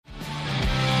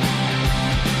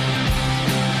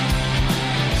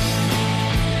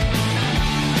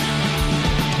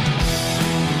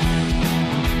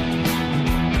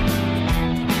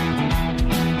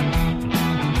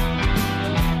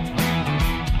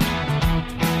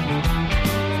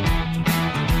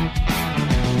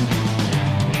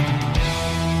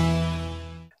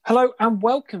Hello and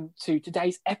welcome to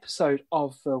today's episode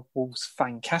of the Wolves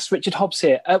Fancast. Richard Hobbs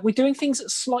here. We're doing things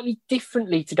slightly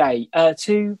differently today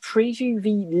to preview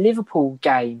the Liverpool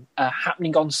game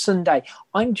happening on Sunday.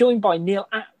 I'm joined by Neil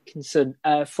Atkinson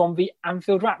from the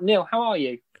Anfield Wrap. Neil, how are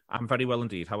you? I'm very well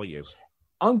indeed. How are you?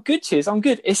 I'm good, cheers. I'm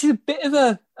good. This is a bit of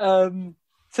a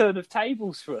turn of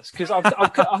tables for us because I've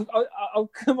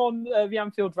come on the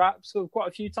Anfield Wrap sort of quite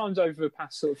a few times over the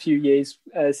past sort of few years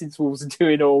since Wolves are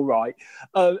doing all right.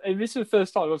 And this is the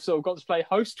first time I've sort of got to play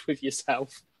host with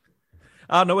yourself.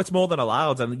 No, it's more than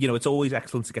allowed. And, it's always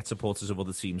excellent to get supporters of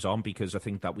other teams on because I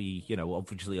think that we,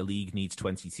 obviously a league needs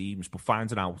 20 teams, but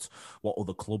finding out what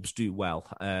other clubs do well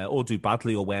or do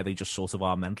badly or where they just sort of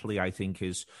are mentally, I think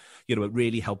is, it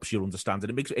really helps your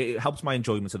understanding. It helps my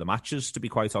enjoyment of the matches, to be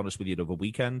quite honest with you, over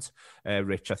weekend.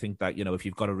 Rich, I think that, if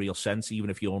you've got a real sense, even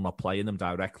if you're not playing them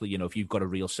directly, if you've got a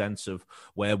real sense of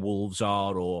where Wolves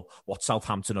are or what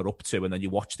Southampton are up to, and then you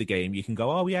watch the game, you can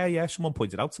go, oh, yeah, someone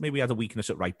pointed out to me we had a weakness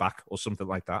at right back or something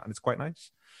like that, and it's quite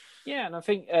nice. Yeah, and I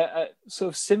think sort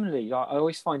of similarly, I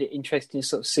always find it interesting to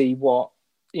sort of see what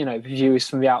viewers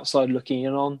from the outside looking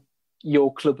in on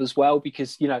your club as well,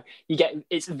 because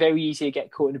it's very easy to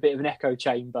get caught in a bit of an echo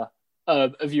chamber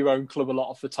of your own club a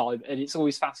lot of the time, and it's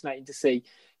always fascinating to see,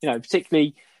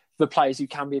 particularly the players who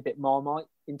can be a bit Marmite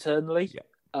internally.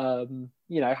 Yeah.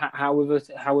 However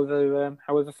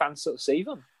fans sort of see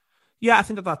them. Yeah, I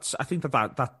think that's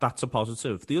a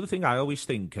positive. The other thing I always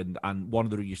think, and one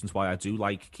of the reasons why I do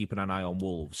like keeping an eye on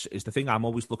Wolves, is the thing I'm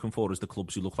always looking for is the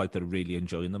clubs who look like they're really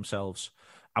enjoying themselves.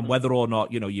 And whether or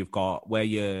not, you've got where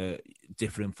you're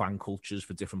different fan cultures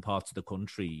for different parts of the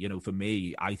country, for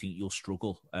me, I think you'll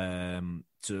struggle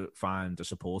to find a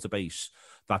supporter base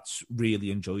that's really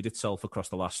enjoyed itself across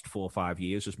the last 4 or 5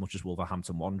 years as much as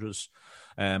Wolverhampton Wanderers.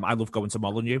 I love going to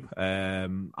Molineux.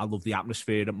 I love the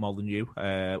atmosphere at Molineux.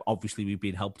 Obviously, we've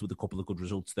been helped with a couple of good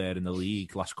results there in the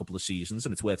league last couple of seasons,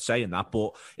 and it's worth saying that.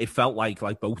 But it felt like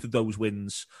both of those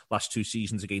wins last 2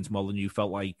 seasons against Molineux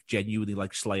felt like genuinely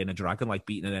like slaying a dragon, like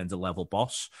beating an end-of-level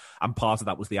boss. And part of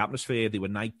that was the atmosphere. They were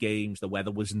night games. The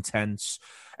weather was intense.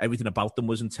 Everything about them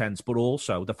was intense. But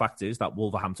also, the fact is that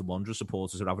Wolverhampton Wanderers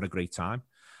supporters are having a great time.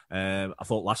 I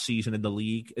thought last season in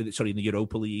the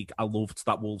Europa League, I loved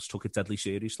that Wolves took it deadly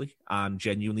seriously and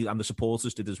genuinely, and the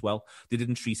supporters did as well. They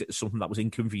didn't treat it as something that was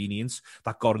inconvenience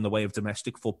that got in the way of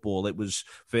domestic football. It was,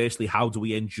 firstly, how do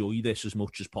we enjoy this as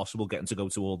much as possible, getting to go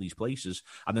to all these places?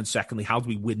 And then secondly, how do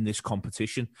we win this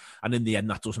competition? And in the end,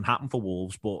 that doesn't happen for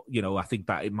Wolves. But, I think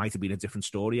that it might have been a different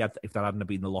story if there hadn't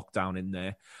been the lockdown in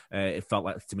there. It felt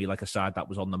like to me like a side that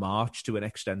was on the march to an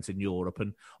extent in Europe.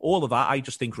 And all of that, I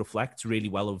just think, reflects really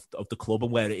well of the club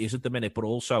and where it is at the minute, but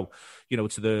also, to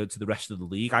the rest of the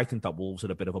league. I think that Wolves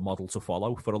are a bit of a model to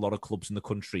follow for a lot of clubs in the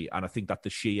country, and I think that the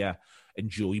sheer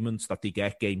enjoyment that they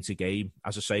get game to game,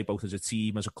 as I say, both as a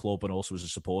team, as a club, and also as a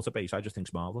supporter base, I just think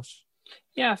is marvellous.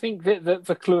 Yeah, I think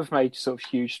the club have made sort of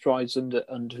huge strides under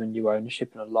new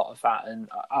ownership and a lot of that, and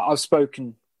I've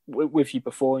spoken with you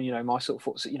before, my sort of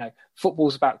thoughts,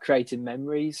 football's about creating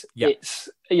memories. Yeah.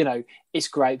 It's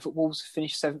great. Football's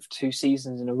finished 7th for 2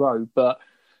 seasons in a row, but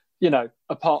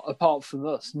apart from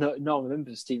us, no one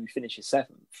remembers the team who finishes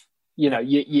 7th.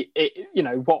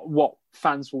 What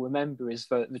fans will remember is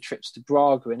the trips to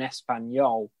Braga and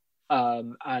Espanyol,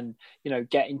 and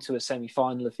getting to a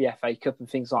semi-final of the FA Cup and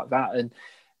things like that, and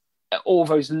all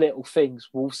those little things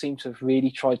Wolves seem to have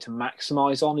really tried to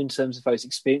maximise on in terms of those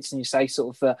experiences. And you say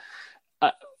sort of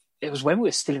it was when we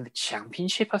were still in the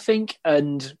Championship, I think,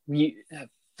 and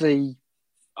the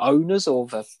owners or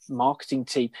the marketing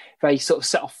team, they sort of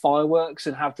set off fireworks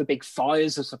and have the big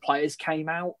fires as the players came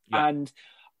out. Yeah. And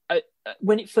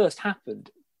when it first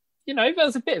happened, there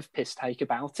was a bit of piss take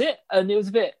about it, and it was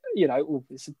a bit,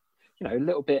 it's a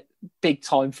little bit big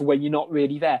time for when you're not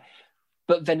really there.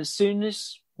 But then as soon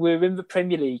as we're in the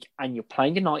Premier League and you're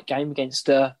playing a night game against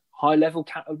a high-level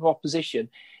opposition,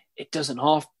 it doesn't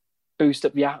half boost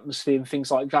up the atmosphere and things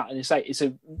like that. And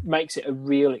it makes it a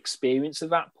real experience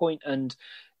at that point. And,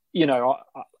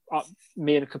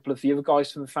 me and a couple of the other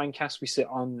guys from the Fancast, we sit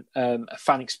on a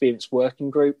fan experience working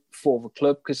group for the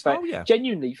club because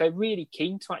genuinely, they're really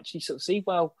keen to actually sort of see,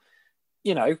 well,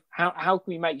 how can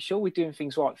we make sure we're doing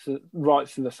things right for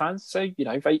the fans? So,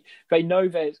 they know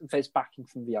there's backing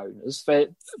from the owners,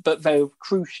 but they're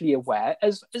crucially aware,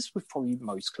 as with probably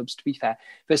most clubs, to be fair,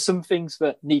 there's some things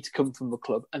that need to come from the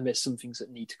club and there's some things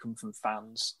that need to come from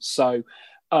fans. So,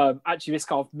 actually, this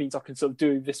kind of means I can sort of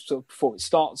do this sort of before it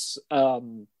starts,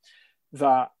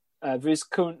 that there is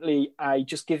currently a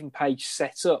Just Giving page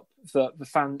set up that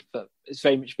is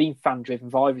very much being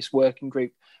fan-driven via this working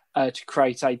group. to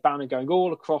create a banner going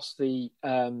all across the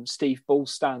Steve Bull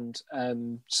stand,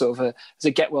 sort of as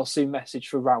a get well soon message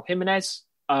for Raul Jimenez.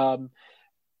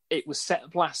 It was set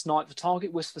up last night. The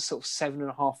target was for sort of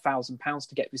 £7,500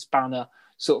 to get this banner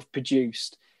sort of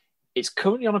produced. It's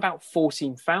currently on about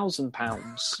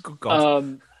 £14,000. Good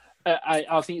God.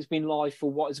 I think it's been live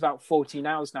for what is about 14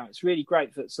 hours now. It's really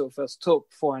great that sort of first talk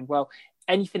beforehand. Well,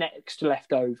 anything extra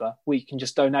left over, we can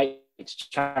just donate to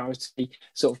charity,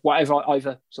 sort of whatever,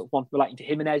 either sort of one relating to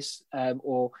Jimenez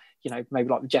or, maybe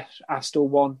like the Jeff Astor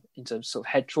one in terms of sort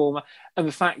of head trauma. And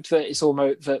the fact that it's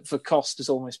almost, that the cost has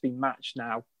almost been matched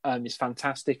now is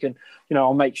fantastic. And,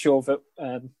 I'll make sure that,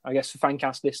 I guess for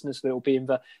Fancast listeners, that it will be in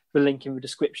the link in the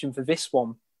description for this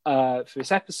one, for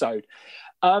this episode.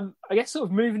 I guess sort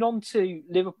of moving on to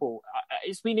Liverpool,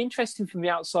 it's been interesting from the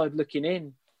outside looking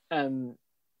in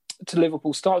to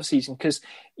Liverpool start of the season, because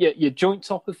you're joint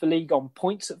top of the league on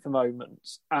points at the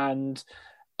moment, and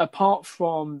apart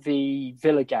from the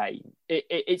Villa game,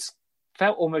 it's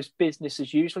felt almost business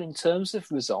as usual in terms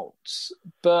of results,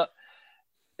 but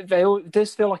it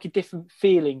does feel like a different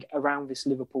feeling around this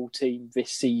Liverpool team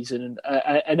this season, and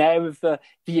an air of the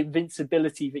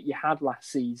invincibility that you had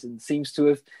last season seems to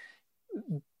have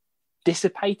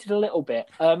dissipated a little bit.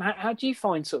 How do you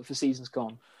find sort of the season's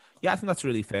gone? Yeah, I think that's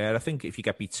really fair. I think if you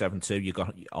get beat 7-2, you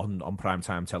got on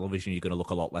primetime television, you're going to look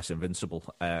a lot less invincible,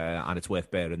 and it's worth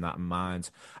bearing that in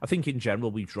mind. I think in general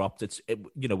we've dropped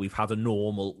we've had a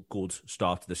normal good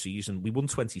start to the season. We won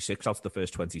 26 out of the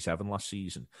first 27 last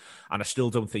season, and I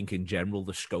still don't think in general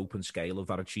the scope and scale of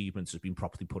that achievement has been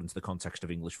properly put into the context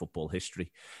of English football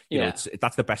history. You know,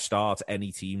 that's the best start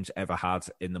any team's ever had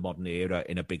in the modern era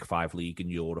in a Big Five league in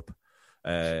Europe.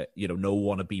 No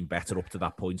one had been better up to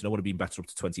that point. No one had been better up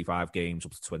to 25 games,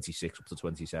 up to 26, up to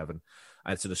 27.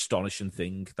 And it's an astonishing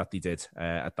thing that they did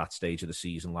at that stage of the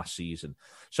season last season.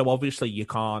 So obviously you're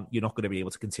not going to be able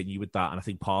to continue with that. And I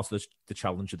think part of the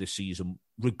challenge of this season,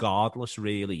 regardless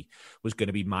really, was going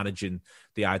to be managing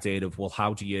the idea of, well,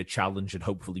 how do you challenge and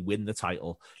hopefully win the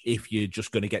title if you're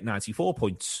just going to get 94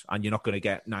 points and you're not going to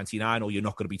get 99, or you're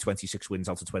not going to be 26 wins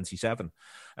out of 27.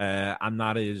 And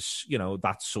that is,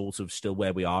 that's sort of still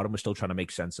where we are, and we're still trying to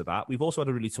make sense of that. We've also had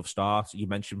a really tough start. You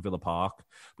mentioned Villa Park.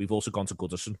 We've also gone to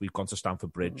Goodison. We've gone to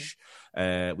Stamford Bridge.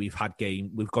 We've gone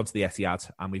to the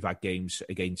Etihad, and we've had games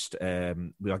against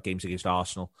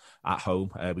Arsenal at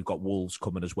home. We've got Wolves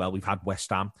coming as well. We've had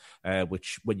West Ham,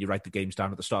 which when you write the games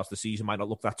down at the start of the season might not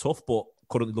look that tough, but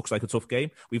currently looks like a tough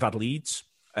game. We've had Leeds.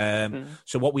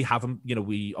 So what we haven't,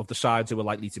 of the sides who are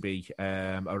likely to be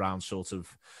around sort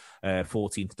of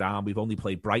 14th down, we've only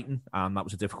played Brighton, and that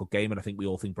was a difficult game, and I think we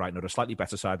all think Brighton are a slightly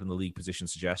better side than the league position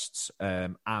suggests.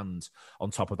 And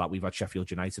on top of that, we've had Sheffield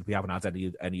United. We haven't had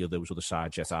any of those other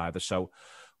sides yet either, so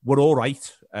we're all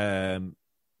right.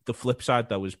 The flip side,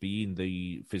 though, has been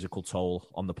the physical toll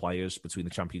on the players between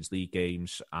the Champions League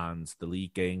games and the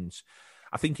league games.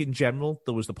 I think in general,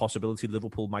 there was the possibility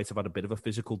Liverpool might have had a bit of a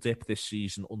physical dip this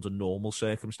season under normal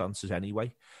circumstances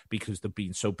anyway, because they've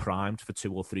been so primed for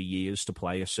 2 or 3 years to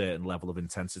play a certain level of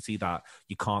intensity that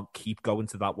you can't keep going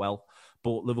to that well.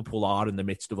 But Liverpool are in the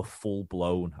midst of a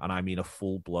full-blown, and I mean a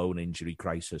full-blown injury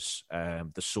crisis,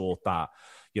 the sort that,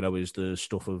 is the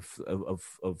stuff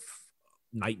of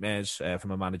nightmares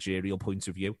from a managerial point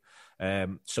of view.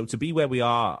 So to be where we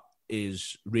are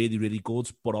is really, really good,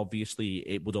 but obviously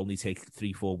it would only take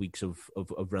 3-4 weeks of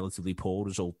relatively poor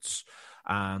results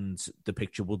and the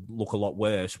picture would look a lot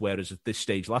worse. Whereas at this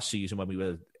stage last season, when we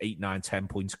were 8, 9, 10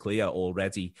 points clear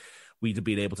already, we'd have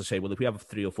been able to say, well, if we have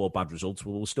 3 or 4 bad results,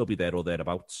 we'll still be there or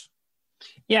thereabouts.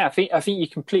 Yeah, I think you're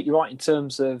completely right in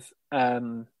terms of,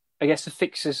 I guess, the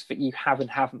fixtures that you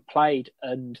haven't played.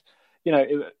 And,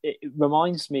 it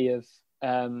reminds me of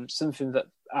something that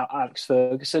Alex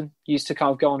Ferguson used to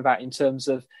kind of go on about in terms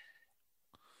of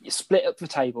you split up the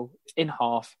table in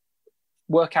half,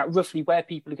 work out roughly where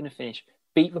people are going to finish,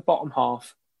 beat the bottom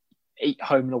half, eat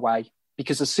home and away.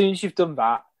 Because as soon as you've done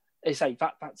that, they say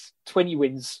that's 20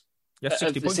 wins. Yes,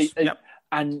 60 points. Yep.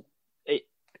 And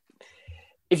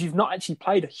if you've not actually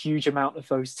played a huge amount of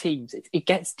those teams, it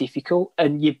gets difficult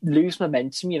and you lose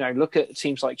momentum. Look at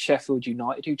teams like Sheffield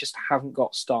United who just haven't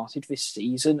got started this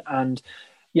season, and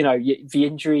the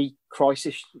injury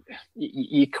crisis,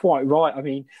 you're quite right. I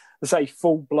mean, I say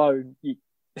full-blown,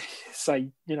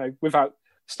 without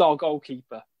star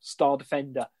goalkeeper, star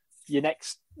defender, your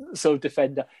next sort of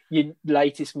defender, your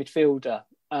latest midfielder.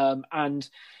 And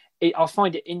I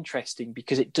find it interesting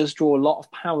because it does draw a lot of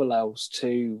parallels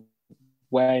to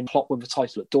when Klopp won the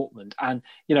title at Dortmund. And,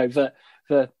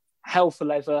 the hell for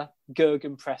leather,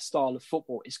 Gegenpress style of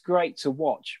football is great to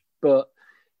watch, but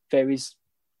there is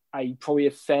probably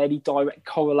a fairly direct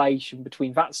correlation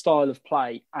between that style of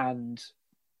play and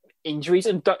injuries.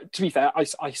 And to be fair,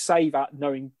 I say that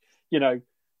knowing,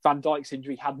 Van Dijk's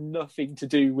injury had nothing to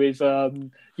do with,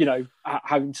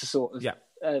 having to sort of,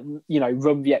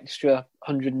 run the extra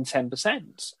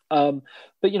 110%. But,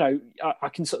 I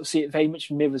can sort of see it very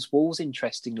much mirrors Wolves,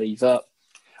 interestingly, that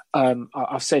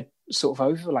I've said sort of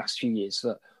over the last few years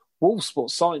that Wolves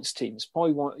Sports Science team is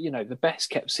probably one, the best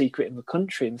kept secret in the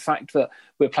country. In the fact that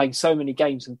we're playing so many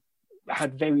games and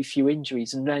had very few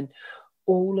injuries, and then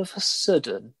all of a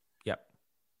sudden,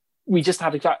 we just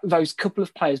had those couple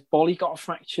of players. Bolly got a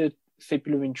fractured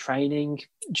fibula in training.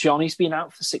 Johnny's been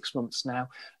out for 6 months now.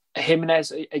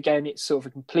 Jimenez, again, it's sort of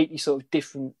a completely sort of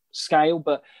different scale,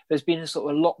 but there's been a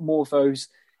lot more of those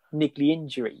niggly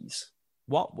injuries.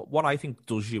 What I think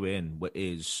does you in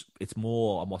is it's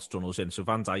more on what's done us in. So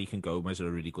Van Dijk and Gomez are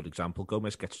a really good example.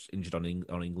 Gomez gets injured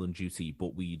on England duty,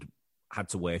 but we'd had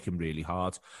to work him really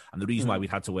hard. And the reason why we'd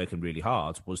had to work him really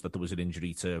hard was that there was an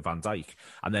injury to Van Dijk.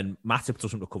 And then Matip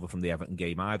doesn't recover from the Everton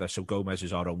game either. So Gomez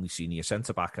is our only senior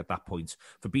centre-back at that point.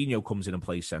 Fabinho comes in and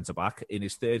plays centre-back. In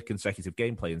his third consecutive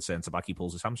game playing centre-back, he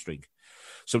pulls his hamstring.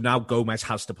 So now Gomez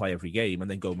has to play every game,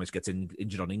 and then Gomez gets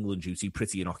injured on England duty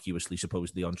pretty innocuously,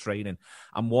 supposedly on training.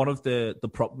 And one of the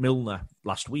Milner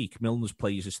last week, Milner's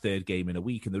plays his third game in a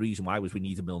week. And the reason why was we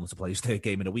needed Milner to play his third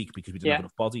game in a week because we didn't have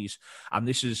enough bodies. And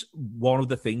this is one of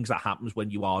the things that happens when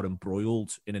you are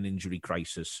embroiled in an injury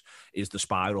crisis is the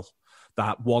spiral.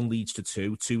 That 1 leads to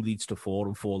 2, 2 leads to 4,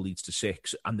 and 4 leads to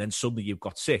 6. And then suddenly you've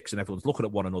got 6 and everyone's looking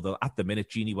at one another. At the minute,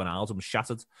 Gini Wijnaldum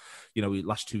shattered.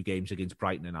 Last 2 games against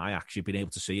Brighton and Ajax, you've been able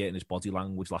to see it in his body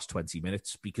language last 20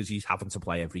 minutes because he's having to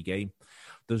play every game.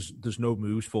 There's no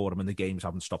moves for him and the games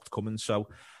haven't stopped coming. So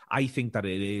I think that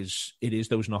it is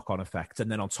those knock-on effects. And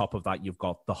then on top of that, you've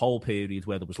got the whole period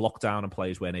where there was lockdown and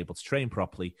players weren't able to train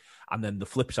properly. And then the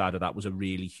flip side of that was a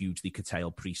really hugely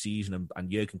curtailed pre-season. And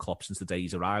Jurgen Klopp, since the day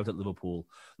he's arrived at Liverpool,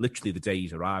 literally the day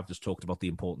he's arrived, has talked about the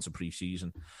importance of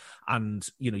pre-season. And,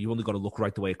 you've only got to look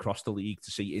right the way across the league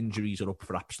to see injuries are up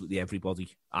for absolutely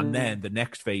everybody. And then the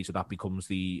next phase of that becomes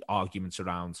the arguments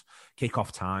around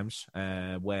kick-off times,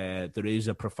 where there is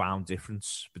a profound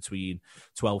difference between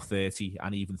 12:30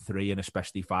 and even 3, and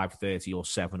especially 5:30 or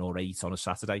 7 or 8 on a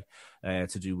Saturday,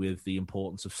 to do with the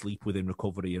importance of sleep within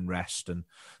recovery and rest, and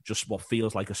just what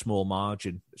feels like a small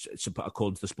margin,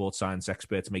 according to the sports science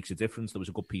experts, makes a difference. There was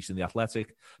a good piece in The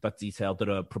Athletic that detailed there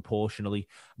are proportionally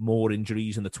more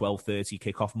injuries in the 12:30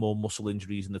 kickoff, more muscle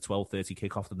injuries in the 12:30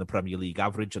 kickoff than the Premier League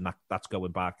average, and that's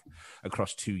going back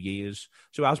across 2 years.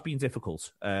 So it has been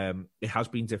difficult. It has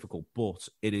been difficult, but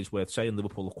it is worth saying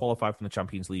Liverpool have qualified from the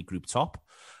Champions League group top.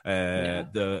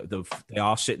 They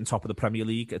are sitting top of the Premier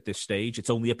League at this stage. It's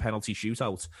only a penalty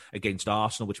shootout against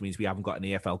Arsenal, which means we haven't got an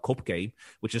EFL Cup game,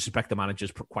 which I suspect the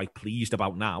manager's quite pleased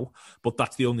about now. But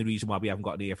that's the only reason why we haven't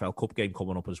got an EFL Cup game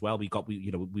coming up as well. We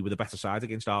were the better side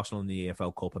against Arsenal in the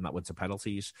EFL Cup, and that went to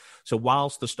penalties. So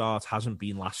whilst the start hasn't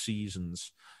been last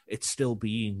season's, it's still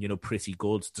been pretty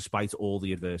good despite all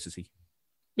the adversity.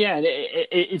 Yeah,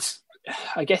 it's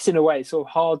I guess in a way it's sort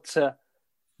of hard to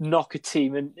knock a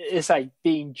team and say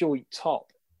being joint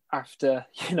top after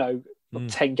 10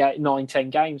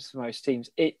 games for most teams.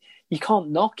 You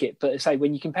can't knock it, but say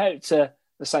when you compare it to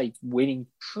winning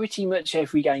pretty much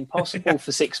every game possible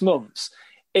for 6 months,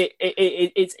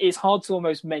 it's hard to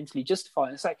almost mentally justify it.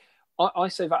 And say I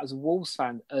say that as a Wolves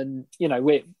fan, and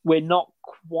we're not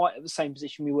quite at the same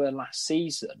position we were last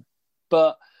season,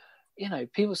 but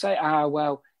people say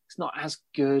well it's not as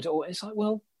good, or it's like,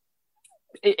 well,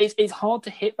 it's hard to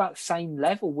hit that same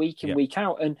level week in, week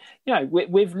out. And,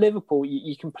 with Liverpool,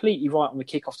 you're completely right on the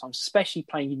kickoff time, especially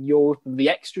playing in Europe and the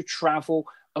extra travel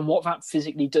and what that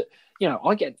physically does.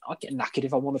 I get knackered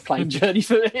if I want to plane journey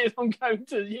if I'm going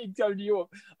to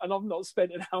Europe and I've not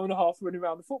spent an hour and a half running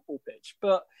around the football pitch.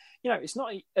 But, it's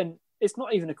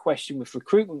not even a question with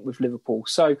recruitment with Liverpool.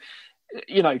 So,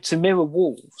 to mirror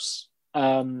Wolves,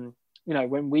 when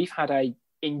we've had a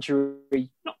injury,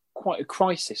 not quite a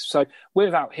crisis. So we're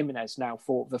without Jimenez now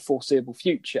for the foreseeable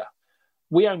future.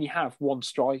 We only have one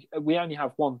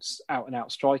out and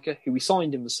out striker who we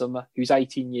signed in the summer, who's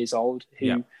 18 years old,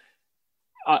 who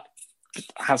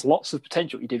has lots of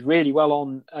potential. He did really well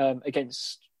on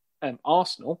against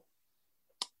Arsenal,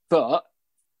 but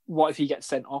what if he gets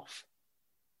sent off?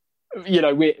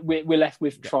 We're left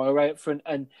with Traoré up front,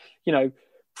 and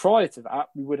prior to that,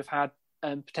 we would have had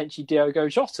potentially Diogo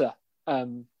Jota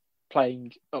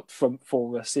playing up front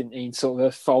for us in sort of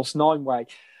a false nine way.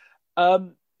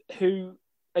 Who,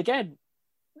 again,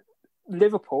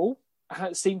 Liverpool,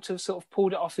 seem to have sort of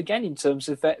pulled it off again in terms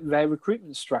of their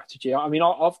recruitment strategy. I mean,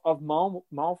 I've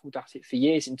marvelled at it for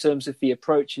years in terms of the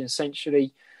approach, and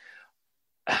essentially,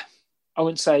 I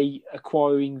wouldn't say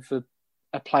acquiring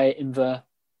a player in the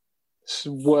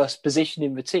worst position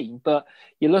in the team, but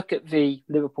you look at the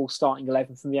Liverpool starting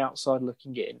 11 from the outside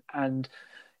looking in, and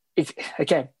if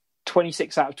again,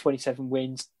 26 out of 27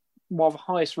 wins, one of the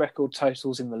highest record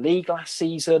totals in the league last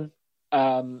season.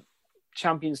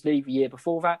 Champions League the year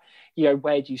before that.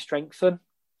 Where do you strengthen?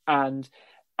 And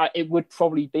it would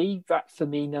probably be that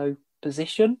Firmino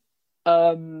position.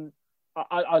 I'd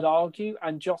argue,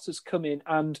 and Jota's come in,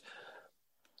 and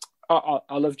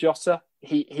I love Jota.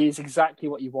 He is exactly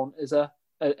what you want as a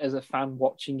fan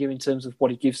watching him in terms of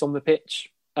what he gives on the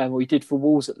pitch, and what he did for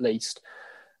Wolves at least.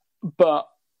 But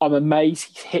I'm amazed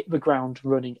he's hit the ground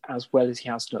running as well as he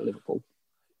has done at Liverpool.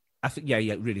 I think,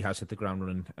 yeah, really has hit the ground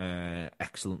running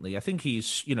excellently. I think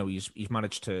he's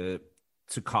managed to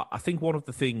cut. I think one of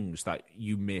the things that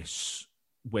you miss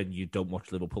when you don't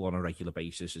watch Liverpool on a regular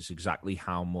basis is exactly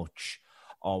how much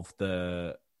of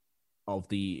the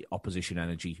opposition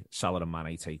energy Salah and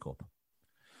Mane take up.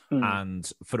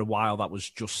 And for a while, that was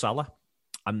just Salah.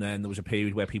 And then there was a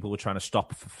period where people were trying to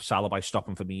stop Salah by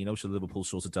stopping Firmino, so Liverpool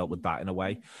sort of dealt with that in a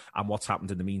way. And what's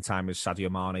happened in the meantime is Sadio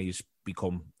Mane has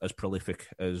become as prolific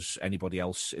as anybody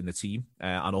else in the team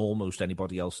and almost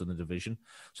anybody else in the division.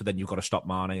 So then you've got to stop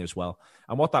Mane as well.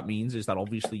 And what that means is that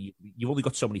obviously you've only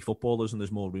got so many footballers and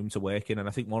there's more room to work in. And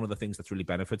I think one of the things that's really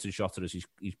benefited Jota is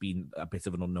he's been a bit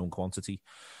of an unknown quantity.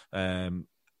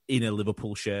 In a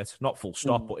Liverpool shirt, not full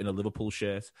stop, but in a Liverpool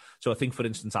shirt. So I think, for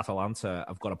instance, Atalanta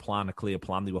have got a clear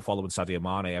plan. They were following Sadio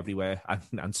Mane everywhere,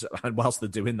 and whilst they're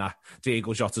doing that,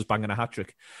 Diego Jota's banging a hat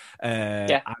trick.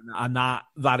 And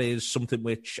that is something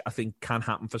which I think can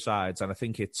happen for sides, and I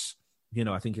think it's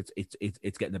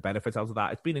getting the benefit out of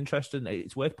that. It's been interesting.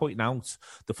 It's worth pointing out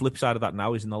the flip side of that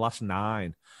now is in the last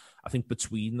 9. I think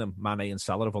between them, Mane and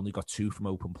Salah have only got 2 from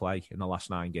open play in the last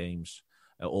 9 games,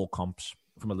 all comps,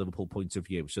 from a Liverpool point of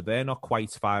view. So they're not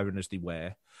quite firing as they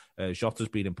were. Jota's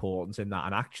been important in that.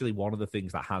 And actually one of the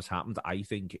things that has happened, I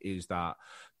think, is that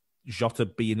Jota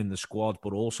being in the squad,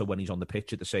 but also when he's on the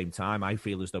pitch at the same time, I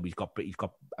feel as though he's got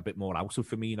a bit more out of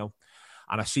Firmino.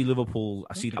 And I see Liverpool,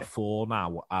 I see that 4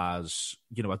 now as,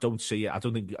 I don't see it. I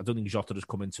don't think Jota has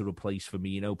come in to replace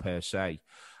Firmino per se.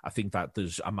 I think that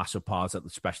there's a massive part,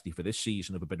 especially for this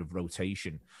season, of a bit of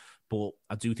rotation. But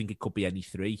I do think it could be any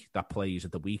 3 that plays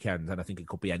at the weekend. And I think it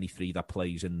could be any 3 that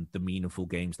plays in the meaningful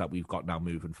games that we've got now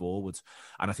moving forward.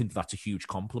 And I think that's a huge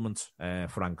compliment,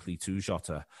 frankly, to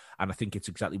Jota. And I think it's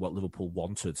exactly what Liverpool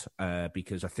wanted,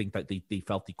 because I think that they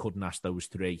felt they couldn't ask those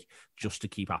 3 just to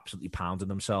keep absolutely pounding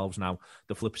themselves. Now,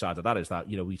 the flip side of that is that,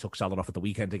 we took Salah off at the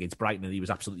weekend against Brighton and he was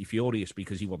absolutely furious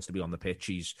because he wants to be on the pitch.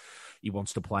 He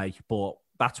wants to play. But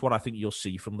that's what I think you'll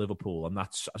see from Liverpool. And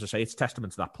that's, as I say, it's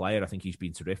testament to that player. I think he's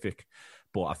been terrific.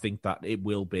 But I think that it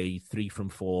will be 3 from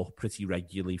 4 pretty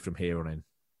regularly from here on in.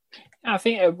 I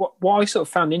think what I sort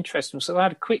of found interesting was, I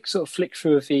had a quick sort of flick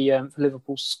through of the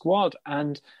Liverpool squad.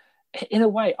 And in a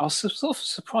way, I was sort of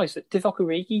surprised that Divock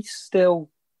Origi's still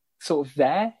sort of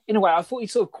there. In a way, I thought he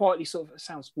sort of quietly it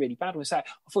sounds really bad when I say it,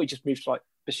 I thought he just moved to like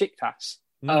Besiktas.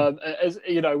 As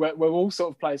where all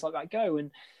sort of players like that go.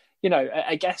 And,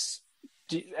 I guess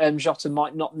Jota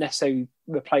might not necessarily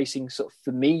replacing sort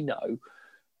of Firmino.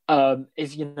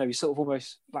 If sort of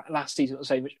almost like last season, let's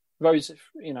say,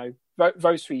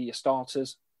 those 3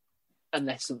 starters,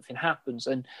 unless something happens.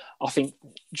 And I think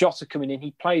Jota coming in,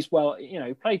 he plays well.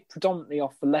 Played predominantly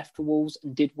off the left for Wolves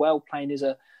and did well playing as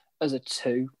a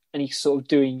 2, and he's sort of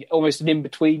doing almost an in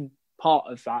between part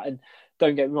of that. And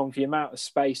don't get me wrong, the amount of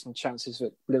space and chances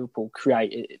that Liverpool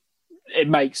create, it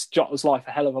makes Jota's life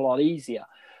a hell of a lot easier.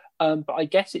 But I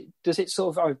guess it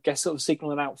sort of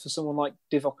signalling out for someone like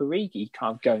Divock Origi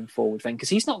kind of going forward then, because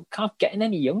he's not kind of getting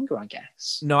any younger, I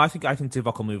guess. No, I think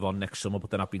Divock will move on next summer,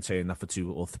 but then I've been saying that for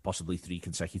 2 or possibly 3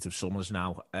 consecutive summers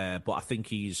now. But I think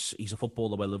he's a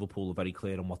footballer where Liverpool are very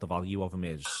clear on what the value of him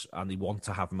is, and they want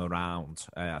to have him around.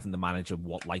 I think the manager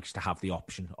likes to have the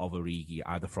option of Origi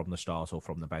either from the start or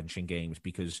from the bench in games,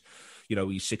 because he's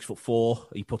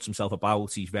 6'4", he puts himself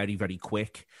about, he's very, very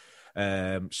quick.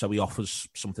 So he offers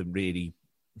something really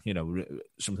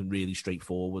something really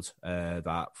straightforward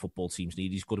that football teams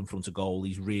need. He's good in front of goal.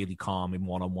 He's really calm in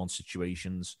one-on-one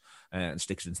situations and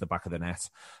sticks it into the back of the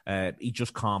net. He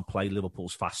just can't play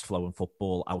Liverpool's fast-flowing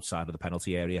football outside of the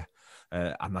penalty area.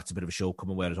 And that's a bit of a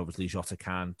shortcoming, whereas obviously Jota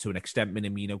can. To an extent,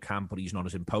 Minamino can, but he's not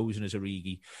as imposing as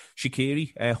Origi.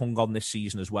 Shaqiri hung on this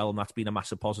season as well, and that's been a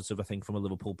massive positive, I think, from a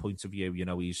Liverpool point of view.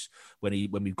 He's when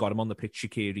we've got him on the pitch,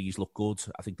 Shaqiri, he's looked good.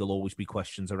 I think there'll always be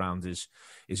questions around his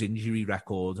injury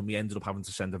record, and we ended up having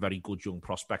to send a very good young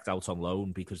prospect out on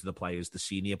loan because of the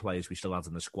senior players we still had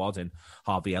in the squad, and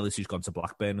Harvey Ellis, who's gone to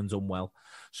Blackburn and done well.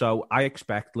 So I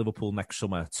expect Liverpool next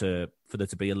summer for there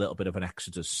to be a little bit of an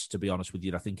exodus, to be honest with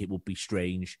you. I think it would be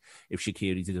strange if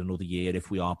Shaqiri did another year,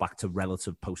 if we are back to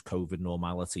relative post-COVID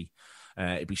normality.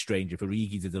 It'd be strange if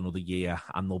Origi did another year,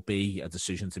 and there'll be a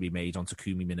decision to be made on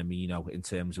Takumi Minamino in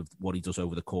terms of what he does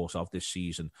over the course of this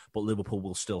season. But Liverpool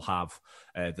will still have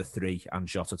the three and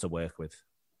Jota to work with.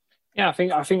 Yeah, I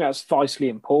think that's vitally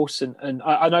important. And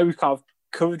I know we've kind of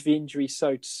covered the injury,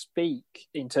 so to speak,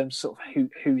 in terms of sort of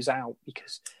who's out,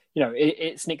 because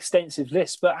it's an extensive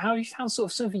list. But how have you found sort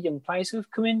of some of the young players who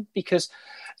have come in? Because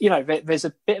there's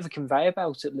a bit of a conveyor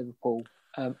belt at Liverpool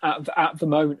at the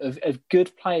moment of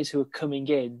good players who are coming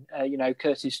in.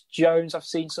 Curtis Jones, I've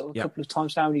seen sort of a couple of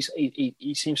times now, and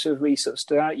he seems to have really sort of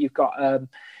stood out. You've got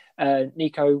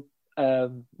Nico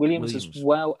Williams as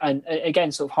well, and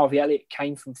again, sort of Harvey Elliott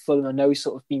came from Fulham. I know he's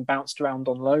sort of been bounced around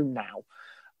on loan now,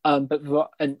 but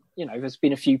there's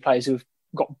been a few players who've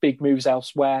got big moves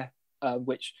elsewhere,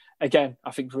 which again,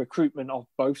 I think the recruitment of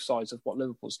both sides of what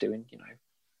Liverpool's doing,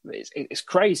 it's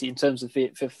crazy in terms of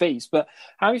for fees. But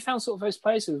how have you found sort of those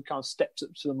players who have kind of stepped up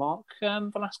to the mark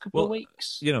the last couple of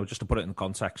weeks? Just to put it in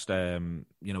context,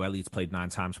 Elliott's played 9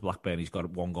 times for Blackburn. He's got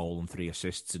 1 goal and 3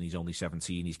 assists, and he's only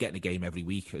 17. He's getting a game every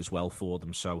week as well for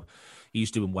them, so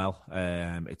he's doing well.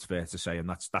 It's fair to say, and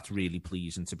that's really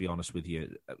pleasing, to be honest with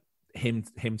you. Him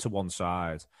to one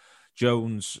side.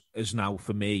 Jones is now,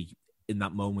 for me, in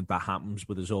that moment that happens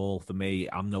with us all. For me,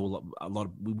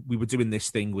 we were doing this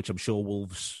thing, which I'm sure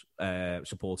Wolves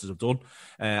supporters have done.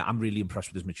 I'm really impressed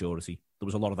with his maturity. There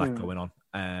was a lot of that going on.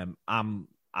 I'm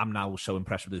now so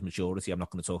impressed with his maturity. I'm not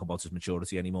going to talk about his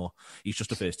maturity anymore. He's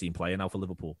just a first team player now for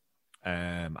Liverpool,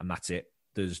 and that's it.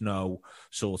 There's no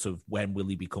sort of when will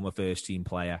he become a first team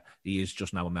player. He is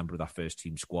just now a member of that first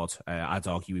team squad. I'd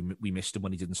argue we missed him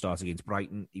when he didn't start against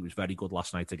Brighton. He was very good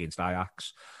last night against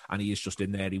Ajax, and he is just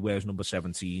in there. He wears number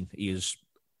 17. He is,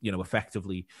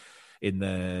 effectively in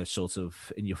the sort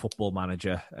of in your football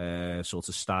manager sort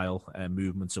of style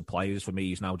movements of players. For me,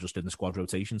 he's now just in the squad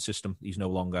rotation system. He's no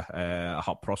longer a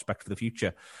hot prospect for the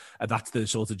future. That's the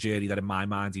sort of journey that in my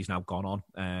mind he's now gone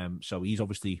on. So he's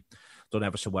obviously done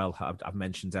ever so well. I've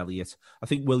mentioned Elliott. I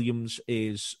think Williams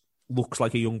looks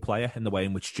like a young player in the way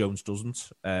in which Jones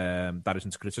doesn't. That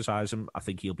isn't to criticise him. I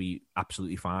think he'll be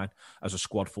absolutely fine as a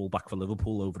squad fullback for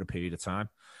Liverpool over a period of time.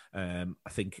 I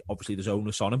think obviously there's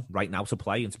onus on him right now to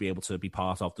play and to be able to be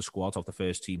part of the squad, of the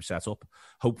first team setup.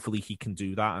 Hopefully he can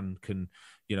do that and can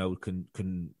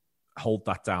hold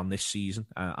that down this season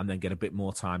and then get a bit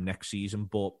more time next season.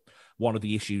 But one of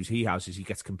the issues he has is he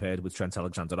gets compared with Trent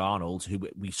Alexander-Arnold, who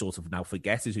we sort of now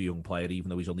forget is a young player, even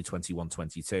though he's only 21,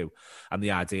 22. And the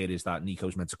idea is that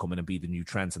Nico's meant to come in and be the new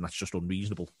Trent, and that's just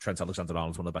unreasonable. Trent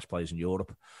Alexander-Arnold's one of the best players in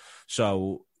Europe.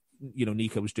 So,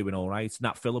 Nico was doing all right.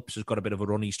 Nat Phillips has got a bit of a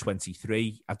run. He's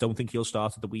 23. I don't think he'll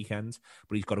start at the weekend,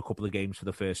 but he's got a couple of games for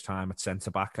the first time at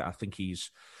centre-back. I think he's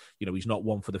not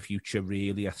one for the future,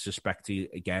 really. I suspect he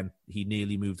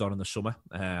nearly moved on in the summer,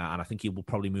 and I think he will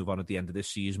probably move on at the end of this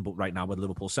season. But right now, with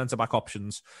Liverpool centre-back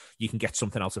options, you can get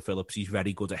something out of Phillips. He's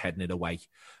very good at heading it away.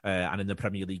 And in the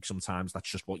Premier League, sometimes that's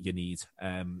just what you need.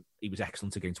 He was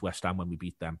excellent against West Ham when we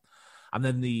beat them. And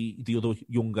then the other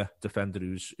younger defender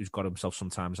who's got himself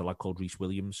sometimes a lad called Reece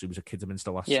Williams, who was at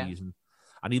Kidderminster last season.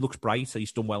 And he looks bright.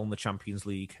 He's done well in the Champions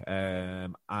League.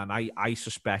 And I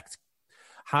suspect,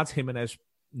 had Jimenez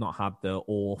not had the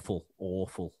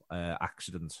awful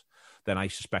accident, then I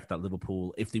suspect that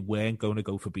Liverpool, if they weren't going to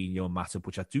go for Fabinho and Matip,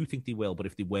 which I do think they will, but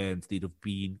if they weren't, they'd have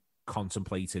been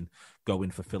contemplating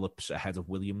going for Phillips ahead of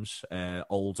Williams,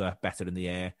 older, better in the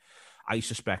air. I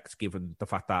suspect, given the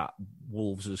fact that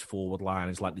Wolves' forward line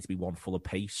is likely to be one full of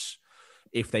pace,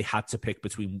 if they had to pick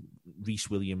between Reece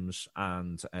Williams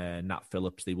and Nat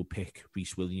Phillips, they will pick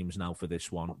Reece Williams now for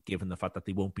this one, given the fact that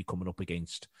they won't be coming up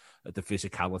against the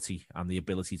physicality and the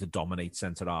ability to dominate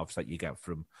centre-halves that you get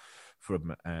from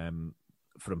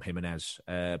Jimenez.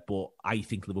 But I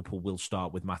think Liverpool will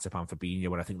start with Matip and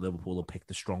Fabinho, and I think Liverpool will pick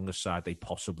the strongest side they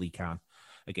possibly can.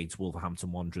 against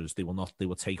Wolverhampton Wanderers. They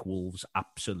will take Wolves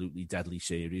absolutely deadly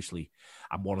seriously.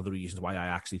 And one of the reasons why I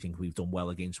actually think we've done well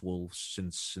against Wolves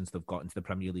since they've got into the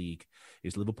Premier League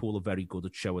is Liverpool are very good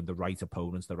at showing the right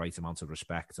opponents the right amount of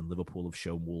respect, and Liverpool have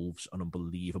shown Wolves an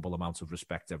unbelievable amount of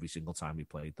respect every single time we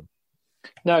played them.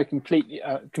 No,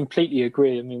 completely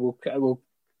agree. I mean, we'll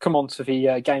come on to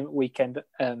the game at weekend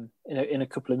in a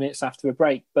couple of minutes after the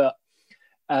break, but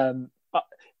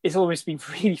it's always been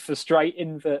really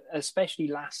frustrating that, especially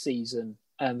last season,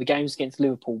 the games against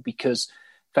Liverpool, because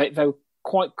they were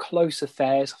quite close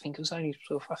affairs. I think it was only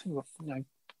 1 or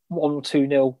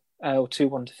 2-0 or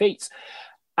 2-1 defeats,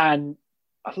 and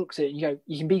I looked at it and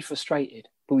you can be frustrated,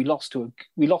 but we lost to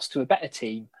a better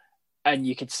team, and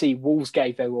you could see Wolves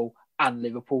gave their all and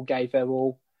Liverpool gave their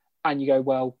all, and you go,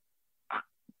 well,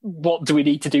 what do we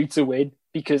need to do to win?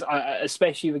 Because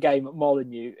especially the game at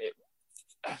Molineux,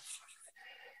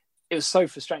 it was so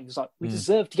frustrating. It was like, we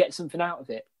deserved to get something out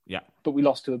of it, but we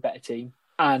lost to a better team.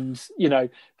 And,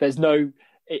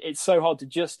 it's so hard to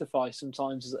justify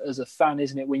sometimes as a fan,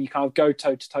 isn't it, when you kind of go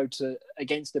toe-to-toe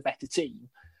against a better team.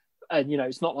 And,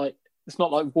 it's not like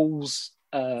Wolves.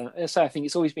 So I think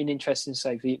it's always been interesting to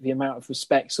say the amount of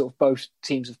respect sort of both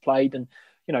teams have played. And,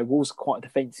 Wolves are quite a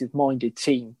defensive-minded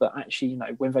team, but actually,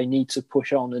 when they need to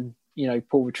push on and,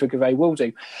 pull the trigger, they will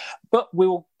do. But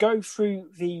we'll go through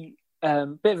the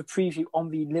bit of a preview on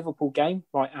the Liverpool game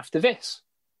right after this.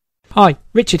 Hi,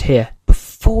 Richard here.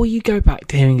 Before you go back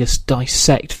to hearing us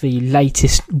dissect the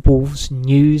latest Wolves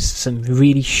news, some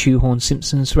really shoehorn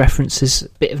Simpsons references, a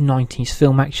bit of 90s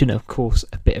film action, of course,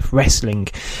 a bit of wrestling,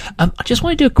 I just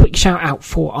want to do a quick shout out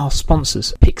for our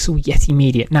sponsors, Pixel Yeti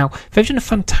Media. Now, they've done a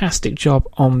fantastic job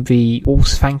on the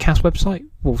Wolves Fancast website,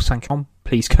 wolvesfancast.com.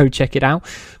 Please go check it out.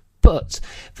 But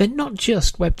they're not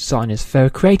just web designers, they're a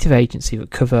creative agency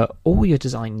that cover all your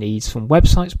design needs, from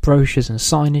websites, brochures and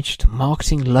signage to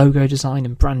marketing, logo design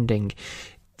and branding.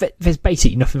 There's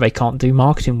basically nothing they can't do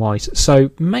marketing-wise, so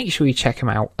make sure you check them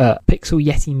out at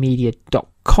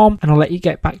pixelyetimedia.com, and I'll let you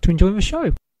get back to enjoying the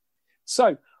show.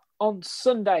 So, on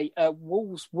Sunday,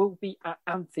 Wolves will be at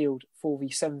Anfield for the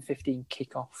 7:15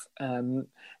 kickoff.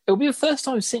 It'll be the first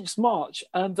time since March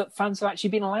that fans have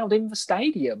actually been allowed in the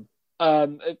stadium.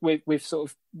 With sort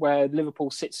of where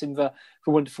Liverpool sits in the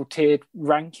wonderful tiered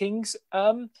rankings.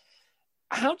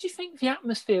 How do you think the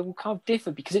atmosphere will kind of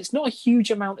differ? Because it's not a huge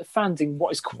amount of fans in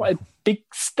what is quite a big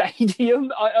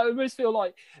stadium. I almost feel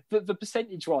like the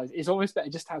percentage-wise, it's almost better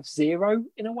just to have zero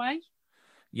in a way.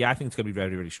 Yeah, I think it's going to be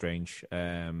very, very strange.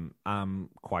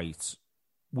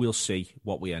 We'll see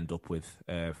what we end up with,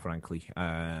 frankly,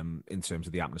 in terms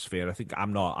of the atmosphere.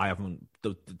 I haven't,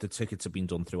 the tickets have been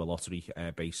done through a lottery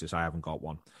basis. I haven't got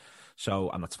one. So,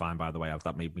 and that's fine, by the way.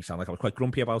 That made me sound like I was quite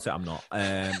grumpy about it. I'm not.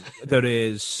 There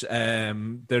is a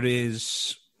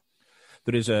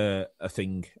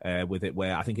thing with it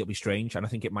where I think it'll be strange, and I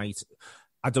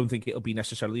don't think it'll be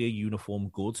necessarily a uniform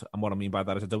good. And what I mean by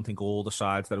that is I don't think all the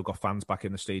sides that have got fans back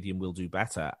in the stadium will do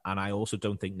better. And I also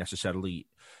don't think necessarily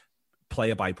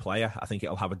player by player, I think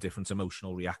it'll have a different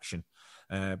emotional reaction.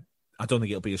 I don't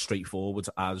think it'll be as straightforward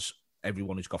as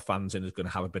everyone who's got fans in is going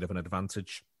to have a bit of an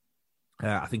advantage.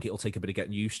 I think it'll take a bit of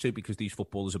getting used to, because these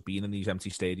footballers have been in these empty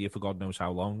stadia for God knows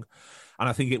how long. And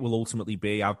I think it will ultimately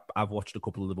be, I've watched a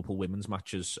couple of Liverpool women's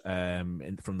matches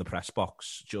from the press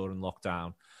box during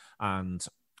lockdown, and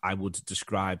I would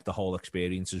describe the whole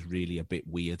experience as really a bit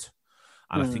weird.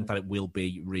 And I think that it will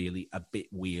be really a bit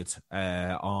weird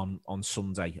on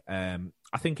Sunday.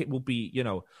 I think it will be,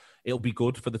 it'll be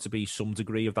good for there to be some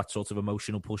degree of that sort of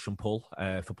emotional push and pull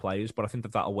for players. But I think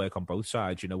that'll work on both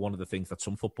sides. One of the things that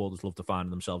some footballers love to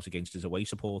find themselves against is away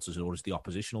supporters or as the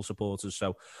oppositional supporters.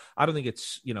 So I don't think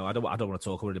it's, I don't want to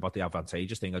talk really about the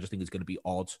advantageous thing. I just think it's going to be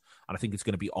odd. And I think it's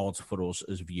going to be odd for us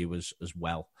as viewers as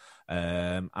well.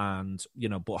 But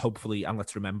hopefully, and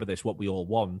let's remember this, what we all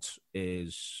want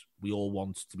is we all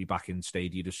want to be back in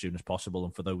stadia as soon as possible,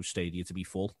 and for those stadia to be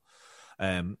full.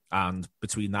 And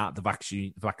between that, the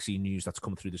vaccine news that's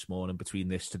come through this morning, between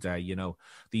this today,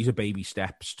 these are baby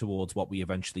steps towards what we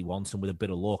eventually want. And with a bit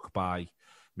of luck,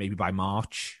 maybe by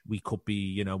March, we could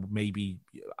be, maybe,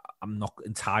 I'm not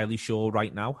entirely sure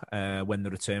right now when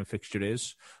the return fixture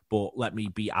is, but let me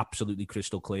be absolutely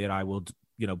crystal clear. I would,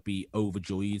 be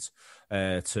overjoyed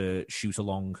to shoot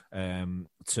along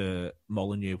to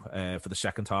Molineux for the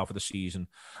second half of the season.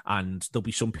 And there'll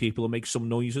be some people who make some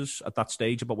noises at that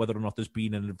stage about whether or not there's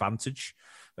been an advantage.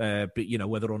 But,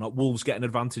 whether or not Wolves get an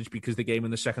advantage because the game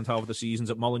in the second half of the season's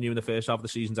at Molineux and the first half of the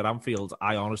season's at Anfield,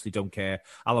 I honestly don't care.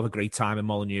 I'll have a great time in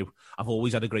Molineux. I've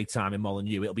always had a great time in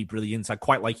Molineux. It'll be brilliant. I'd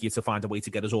quite like you to find a way to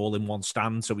get us all in one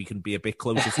stand so we can be a bit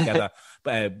closer together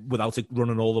without it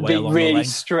running all the way along really the length.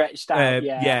 Stretched out,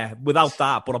 yeah, without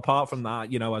that. But apart from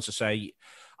that, as I say,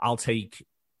 I'll take...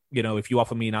 if you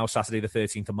offer me now Saturday the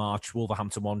 13th of March,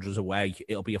 Wolverhampton Wanderers away,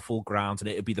 it'll be a full ground and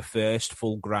it'll be the first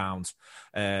full ground.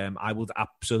 I would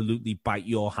absolutely bite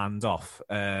your hand off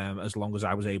as long as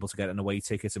I was able to get an away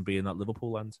ticket and be in that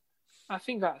Liverpool end. I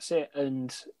think that's it.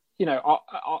 And,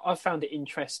 I found it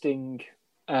interesting,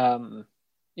 absorbing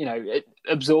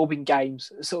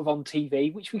games sort of on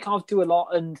TV, which we can't do a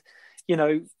lot and,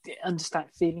 understand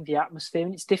feeling the atmosphere.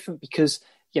 And it's different because...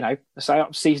 say I'm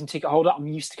a season ticket holder. I'm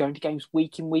used to going to games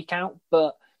week in, week out.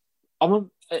 But even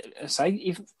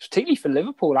particularly for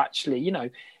Liverpool, actually,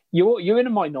 you're in a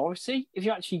minority if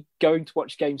you're actually going to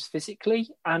watch games physically,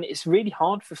 and it's really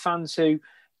hard for fans who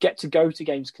get to go to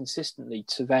games consistently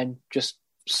to then just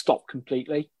stop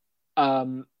completely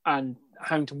and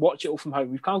having to watch it all from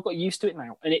home. We've kind of got used to it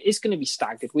now, and it is going to be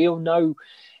staggered. We all know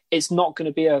it's not going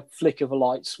to be a flick of a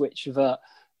light switch that.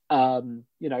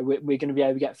 We're going to be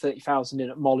able to get 30,000 in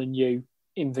at Molineux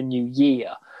in the new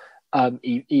year,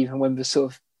 even when the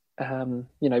sort of,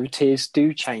 tiers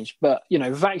do change. But,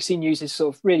 vaccine news is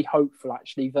sort of really hopeful,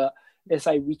 actually, that they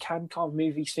say we can kind of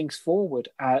move these things forward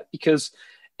because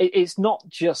it's not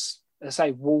just, let's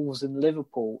say, Wolves and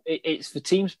Liverpool. It's the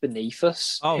teams beneath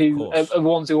us who are the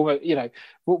ones who,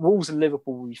 Wolves and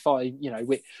Liverpool we find,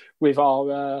 with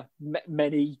our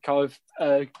many kind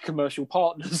of commercial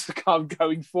partners kind of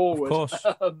going forward. Of course.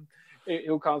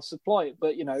 It'll kind of supply it.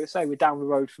 But, say we're down the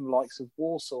road from the likes of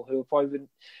Warsaw, who are probably,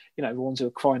 the ones who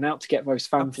are crying out to get those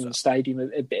fans in the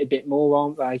stadium a bit more,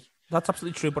 aren't they? That's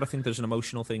absolutely true, but I think there's an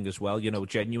emotional thing as well.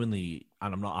 Genuinely,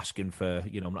 and I'm not asking for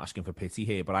pity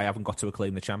here, but I haven't got to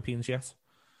acclaim the champions yet.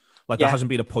 There hasn't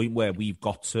been a point where we've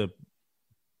got to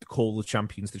call the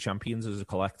champions as a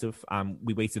collective.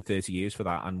 We waited 30 years for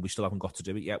that, and we still haven't got to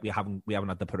do it yet. We haven't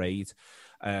had the parade.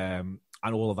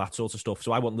 And all of that sort of stuff.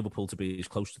 So I want Liverpool to be as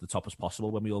close to the top as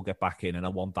possible when we all get back in, and I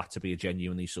want that to be a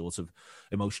genuinely sort of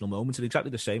emotional moment. In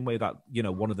exactly the same way that,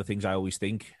 one of the things I always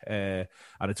think, and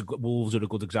Wolves are a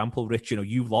good example, Rich,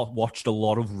 you've watched a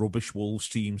lot of rubbish Wolves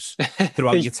teams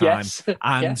throughout your time. Yes.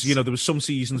 And, there was some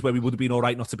seasons where we would have been all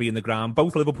right not to be in the ground,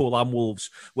 both Liverpool and Wolves,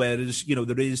 whereas,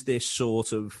 there is this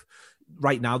sort of,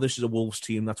 right now, this is a Wolves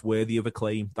team that's worthy of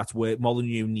acclaim. That's where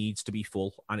Molineux needs to be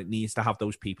full, and it needs to have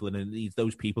those people, and it needs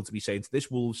those people to be saying to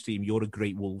this Wolves team, you're a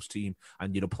great Wolves team,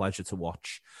 and you're a pleasure to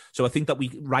watch. So I think that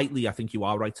I think you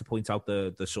are right to point out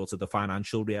the sort of the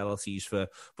financial realities for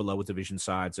lower division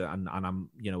sides, and I'm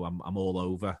all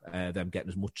over them getting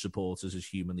as much support as is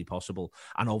humanly possible.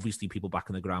 And obviously people back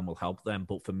in the ground will help them.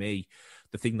 But for me,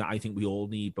 the thing that I think we all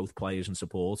need, both players and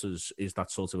supporters, is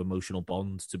that sort of emotional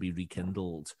bond to be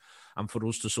rekindled. And for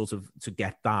us to sort of to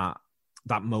get that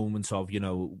moment of,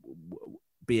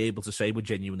 be able to say we're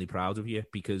genuinely proud of you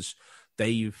because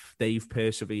they've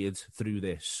persevered through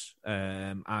this.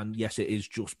 And yes, it is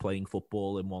just playing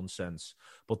football in one sense,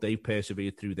 but they've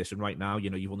persevered through this. And right now,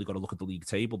 you've only got to look at the league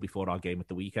table before our game at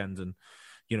the weekend. And,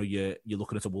 you're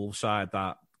looking at a Wolves side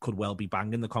that could well be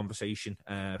banging the conversation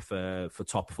for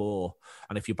top four.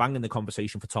 And if you're banging the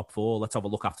conversation for top four, let's have a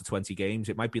look after 20 games.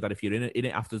 It might be that if you're in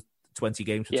it after 20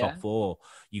 games for top four,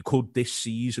 you could this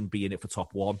season be in it for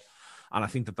top one. And I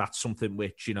think that that's something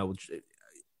which,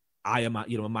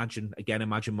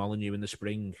 imagine Molineux in the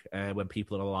spring when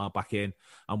people are allowed back in,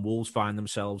 and Wolves find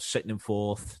themselves sitting in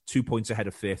fourth, 2 points ahead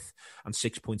of fifth, and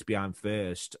 6 points behind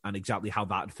first, and exactly how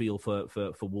that'd feel for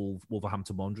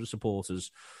Wolverhampton Wanderers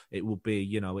supporters. It would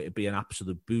be, it'd be an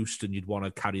absolute boost, and you'd want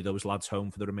to carry those lads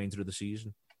home for the remainder of the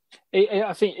season.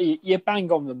 I think you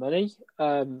bang on the money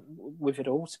with it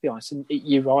all, to be honest. And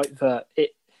you're right that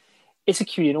it's a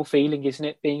communal feeling, isn't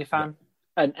it, being a fan?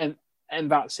 Yeah.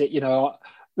 And that's it,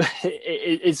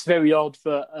 it's very odd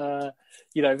that,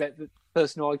 the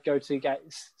person who I go to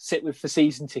sit with for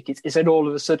season tickets is then all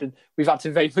of a sudden we've had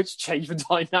to very much change the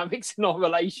dynamics in our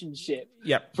relationship.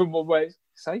 Yeah. From what way,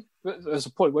 say, there's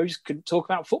a point where we just couldn't talk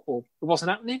about football. It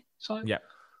wasn't happening. So, yeah.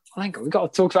 Oh, thank God, we've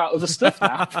got to talk about other stuff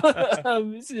now.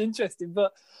 This is interesting.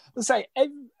 But let's say,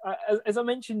 as I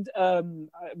mentioned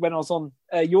when I was on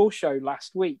your show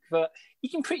last week, that you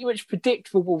can pretty much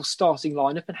predict the Wolves starting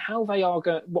lineup and how they are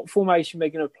going, what formation they're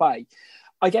going to play.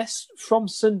 I guess from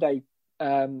Sunday,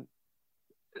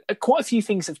 quite a few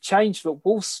things have changed. But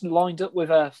Wolves lined up with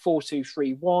a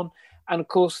 4-2-3-1, and of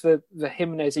course the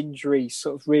Jimenez injury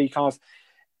sort of really kind of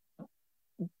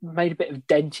made a bit of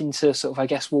dent into sort of, I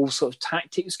guess, Wolves' sort of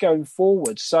tactics going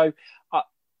forward. So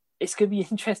it's going to be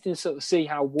interesting to sort of see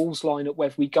how Wolves line up,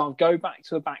 whether we go back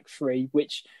to a back three,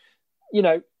 which,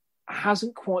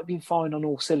 hasn't quite been firing on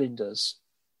all cylinders,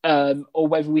 or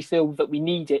whether we feel that we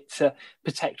need it to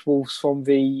protect Wolves from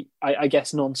the, I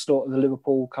guess, non-stop of the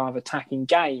Liverpool kind of attacking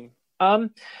game.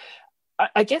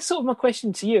 I guess sort of my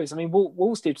question to you is, I mean,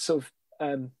 Wolves did sort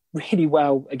of really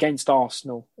well against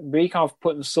Arsenal, really kind of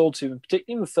put them sword to them,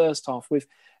 particularly in the first half with,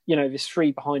 this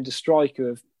three behind a striker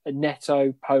of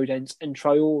Neto, Podence and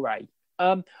Traore.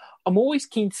 I'm always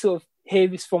keen to sort of hear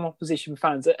this from opposition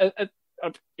fans.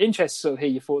 I'm interested to sort of hear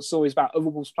your thoughts always about other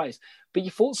Wolves players, but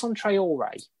your thoughts on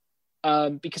Traore,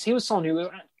 because he was someone who was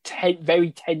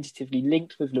very tentatively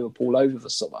linked with Liverpool over the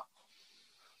summer.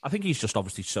 I think he's just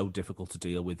obviously so difficult to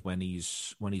deal with when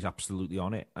he's absolutely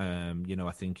on it. I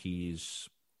think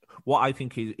what I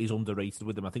think is underrated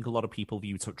with him. I think a lot of people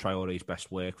view Traore's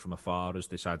best work from afar as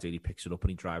this idea he picks it up and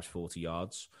he drives 40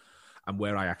 yards. And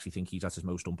where I actually think he's at his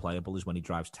most unplayable is when he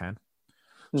drives 10.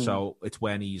 So it's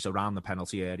when he's around the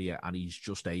penalty area and he's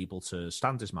just able to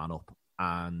stand his man up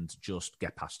and just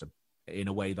get past him in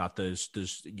a way that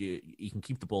he can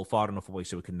keep the ball far enough away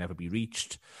so it can never be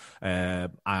reached,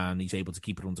 and he's able to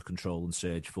keep it under control and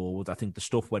surge forward. I think the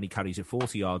stuff when he carries it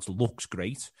 40 yards looks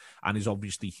great and is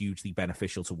obviously hugely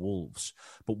beneficial to Wolves.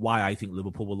 But why I think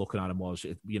Liverpool were looking at him was,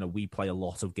 we play a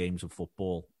lot of games of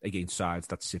football against sides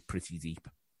that sit pretty deep.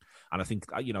 And I think,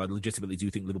 I legitimately do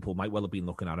think Liverpool might well have been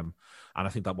looking at him. And I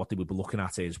think that what they would be looking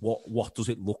at is what does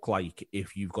it look like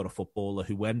if you've got a footballer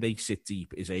who, when they sit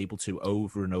deep, is able to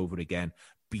over and over again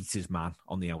beat his man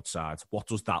on the outside? What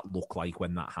does that look like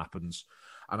when that happens?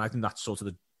 And I think that's sort of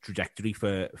the trajectory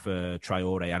for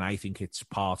Traore. And I think it's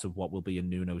part of what will be in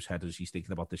Nuno's head as he's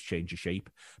thinking about this change of shape.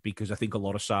 Because I think a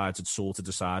lot of sides had sort of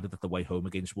decided that the way home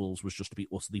against Wolves was just to be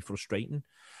utterly frustrating.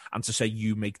 And to say,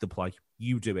 you make the play,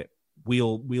 you do it.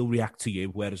 We'll react to you.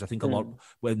 Whereas I think a lot,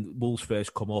 when Wolves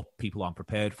first come up, people aren't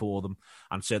prepared for them.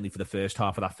 And certainly for the first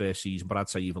half of that first season, but I'd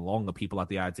say even longer, people had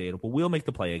the idea of, well, we'll make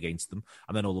the play against them.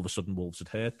 And then all of a sudden Wolves had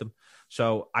hurt them.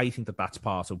 So I think that that's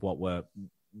part of what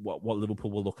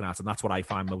Liverpool were looking at, and that's what I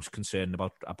find most concerning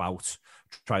about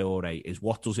Traore is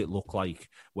what does it look like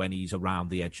when he's around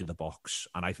the edge of the box?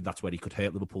 And I think that's where he could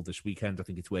hurt Liverpool this weekend. I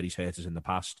think it's where he's hurt us in the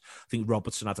past. I think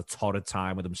Robertson had a torrid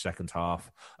time with him second half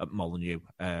at Molineux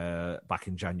back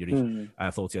in January. I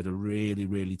thought he had a really,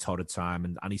 really torrid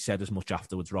time, and he said as much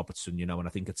afterwards, Robertson, and I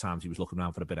think at times he was looking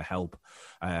around for a bit of help,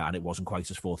 and it wasn't quite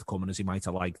as forthcoming as he might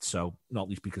have liked. So not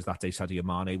least because that day Sadio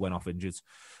Mane went off injured.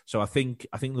 So I think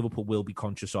Liverpool will be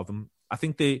conscious of him. I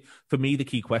think for me the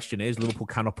key question is Liverpool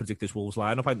cannot predict this Wolves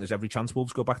lineup. I think there's every chance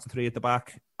Wolves go back to three at the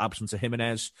back, absence of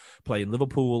Jimenez, play in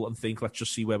Liverpool and think, let's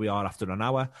just see where we are after an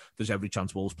hour. There's every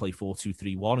chance Wolves play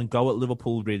 4-2-3-1 and go at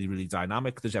Liverpool really, really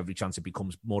dynamic. There's every chance it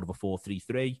becomes more of a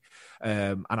 4-3-3.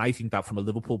 And I think that from a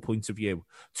Liverpool point of view,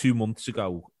 2 months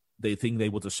ago, the thing they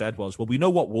would have said was, well, we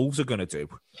know what Wolves are going to do.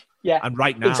 Yeah, and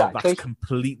right now, exactly. That's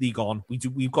completely gone.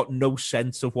 We've got no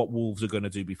sense of what Wolves are going to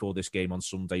do before this game on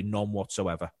Sunday, none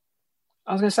whatsoever.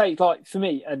 I was going to say, like, for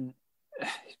me, and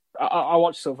I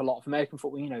watch sort of a lot of American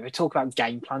football, they talk about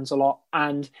game plans a lot.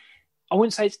 And I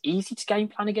wouldn't say it's easy to game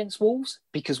plan against Wolves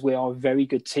because we are a very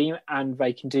good team and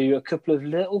they can do a couple of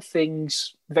little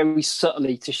things very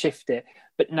subtly to shift it.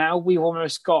 But now we've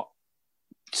almost got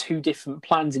two different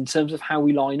plans in terms of how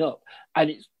we line up. And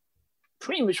it's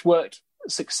pretty much worked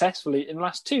successfully in the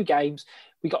last two games.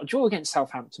 We got a draw against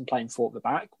Southampton playing four at the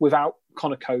back without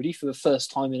Conor Cody for the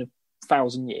first time in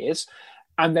 1,000 years.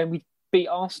 And then we beat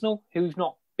Arsenal, who we've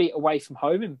not beat away from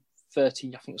home in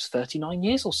 39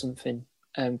 years or something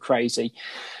crazy.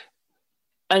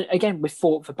 And again, we're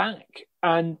four at the back.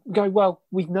 And go, well,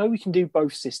 we know we can do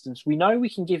both systems. We know we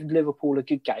can give Liverpool a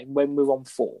good game when we're on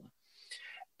form.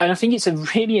 And I think it's a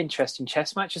really interesting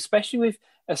chess match, especially with,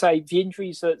 the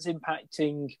injuries that's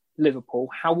impacting Liverpool.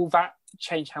 How will that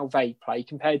change how they play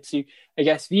compared to, I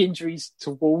guess, the injuries to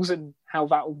Wolves and how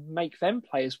that will make them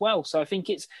play as well? So I think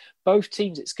it's both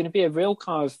teams. It's going to be a real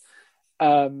kind of,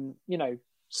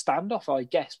 standoff, I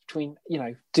guess, between,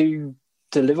 do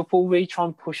Liverpool really try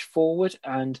and push forward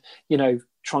and,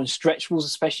 try and stretch Wolves,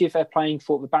 especially if they're playing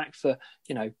for the back for,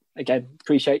 again,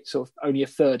 appreciate sort of only a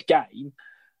third game.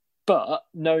 But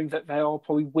knowing that there are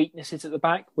probably weaknesses at the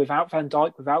back without Van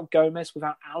Dijk, without Gomez,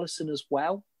 without Alisson as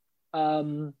well,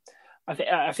 I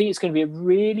think it's going to be a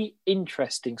really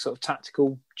interesting sort of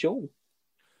tactical duel.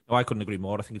 Oh, I couldn't agree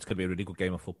more. I think it's going to be a really good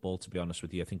game of football, to be honest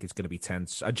with you. I think it's going to be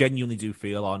tense. I genuinely do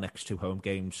feel our next 2 home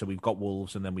games, so we've got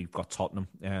Wolves and then we've got Tottenham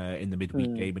in the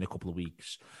midweek game in a couple of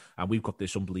weeks. And we've got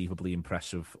this unbelievably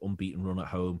impressive unbeaten run at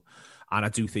home. And I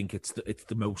do think it's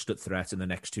the most at threat in the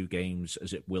next 2 games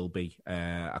as it will be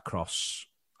across...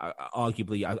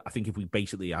 arguably, I think if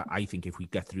we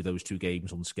get through those 2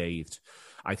 games unscathed,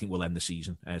 I think we'll end the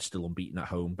season still unbeaten at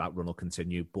home. That run will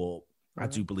continue, but I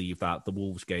do believe that the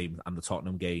Wolves game and the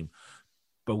Tottenham game,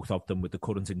 both of them with the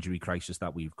current injury crisis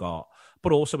that we've got,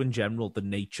 but also in general, the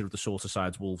nature of the sort of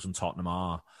sides Wolves and Tottenham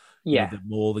are, they're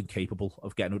more than capable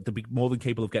of getting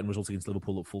results against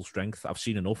Liverpool at full strength. I've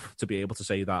seen enough to be able to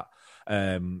say that.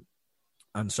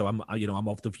 And so I'm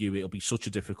of the view it'll be such a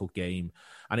difficult game,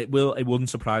 and it wouldn't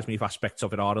surprise me if aspects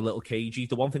of it are a little cagey.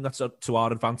 The one thing that's to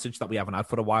our advantage that we haven't had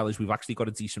for a while is we've actually got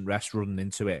a decent rest running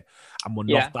into it, and we're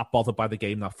not that bothered by the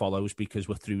game that follows because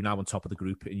we're through now on top of the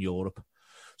group in Europe.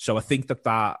 So I think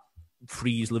that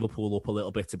frees Liverpool up a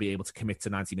little bit to be able to commit to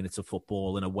 90 minutes of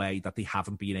football in a way that they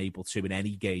haven't been able to in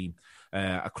any game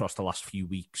across the last few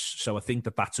weeks. So I think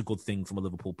that's a good thing from a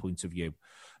Liverpool point of view.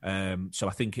 So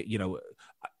I think,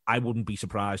 I wouldn't be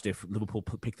surprised if Liverpool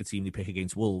pick the team they pick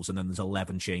against Wolves and then there's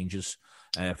 11 changes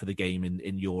for the game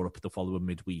in Europe the following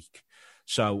midweek.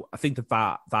 So I think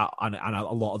that and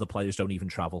a lot of the players don't even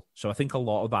travel. So I think a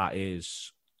lot of that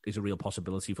is a real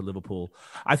possibility for Liverpool.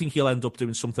 I think he'll end up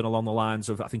doing something along the lines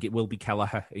of, I think it will be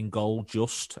Kelleher in goal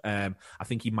just. I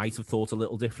think he might have thought a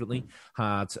little differently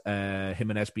had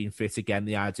Jimenez been fit. Again,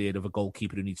 the idea of a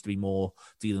goalkeeper who needs to be more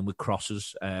dealing with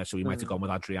crosses. So he might have gone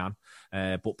with Adrian.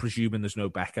 But presuming there's no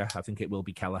Becker, I think it will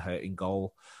be Kelleher in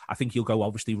goal. I think he'll go,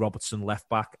 obviously, Robertson left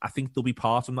back. I think there'll be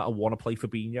part of him that'll want to play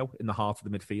Fabinho in the heart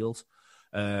of the midfield.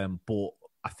 But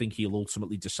I think he'll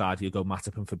ultimately decide he'll go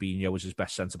Matip and Fabinho as his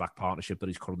best centre-back partnership that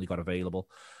he's currently got available.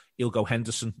 He'll go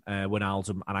Henderson,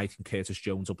 Wijnaldum, and I think Curtis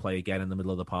Jones will play again in the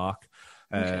middle of the park.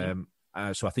 Okay.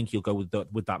 So I think he'll go with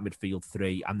that midfield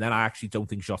 3. And then I actually don't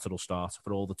think Jota will start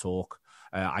for all the talk.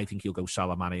 I think he'll go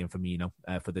Salah, Mane and Firmino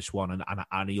for this one.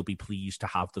 And he'll be pleased to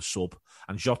have the sub.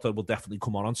 And Jota will definitely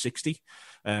come on 60.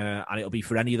 And it'll be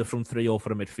for any of the front 3 or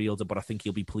for a midfielder. But I think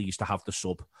he'll be pleased to have the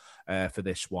sub for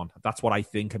this one. That's what I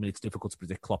think. I mean, it's difficult to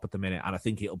predict Klopp at the minute. And I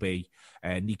think it'll be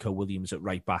Nico Williams at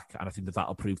right back. And I think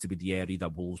that'll prove to be the area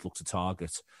that Wolves look to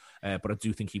target. But I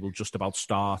do think he will just about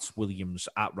start Williams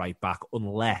at right back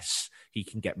unless he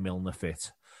can get Milner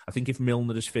fit. I think if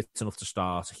Milner is fit enough to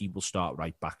start, he will start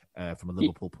right back from a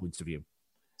Liverpool point of view.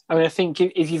 I mean, I think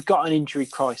if you've got an injury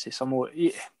crisis, I'd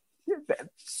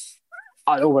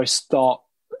almost start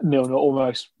Milner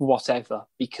almost whatever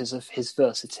because of his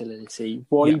versatility,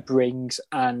 what he brings,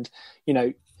 and,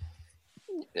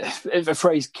 if a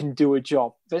phrase can do a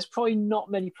job, there's probably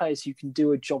not many players who can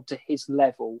do a job to his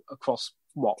level across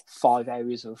 5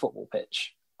 areas of a football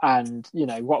pitch. And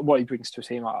what he brings to a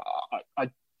team, I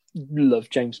love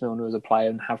James Milner as a player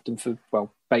and have done for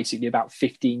basically about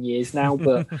 15 years now.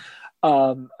 But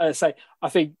I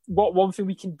think one thing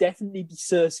we can definitely be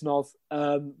certain of,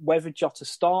 whether Jota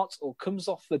starts or comes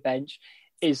off the bench,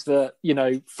 is that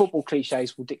football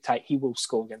cliches will dictate he will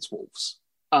score against Wolves.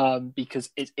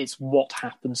 Because it's what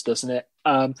happens, doesn't it?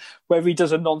 Whether he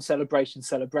does a non-celebration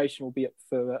will be up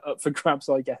for grabs,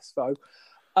 I guess. Though,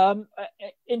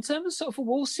 in terms of sort of a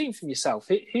Wolves team from yourself,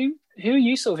 who are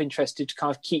you sort of interested to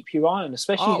kind of keep your eye on,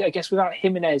 especially I guess without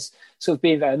Jimenez sort of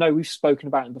being there? I know we've spoken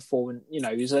about him before, and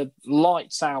he's a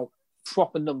lights out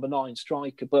proper number 9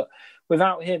 striker, but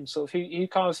without him, sort of who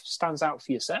kind of stands out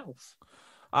for yourself?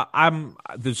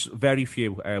 There's very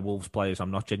few Wolves players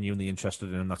I'm not genuinely interested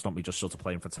in, and that's not me just sort of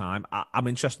playing for time. I'm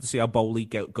interested to see how Bowley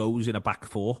goes in a back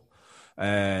 4.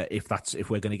 If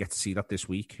we're going to get to see that this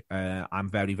week, I'm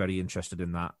very, very interested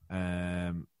in that.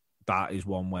 That is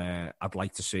one where I'd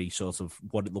like to see sort of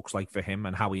what it looks like for him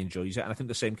and how he enjoys it. And I think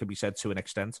the same can be said to an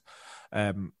extent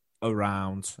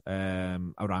around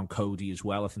Cody as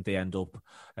well. I think they end up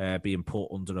being put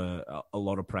under a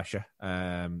lot of pressure,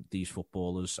 these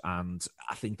footballers, and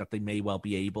I think that they may well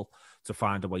be able to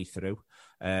find a way through.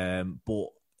 But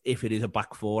if it is a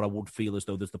back 4, I would feel as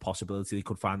though there's the possibility they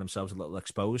could find themselves a little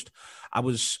exposed.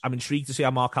 I'm intrigued to see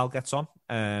how Marcal gets on.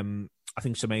 I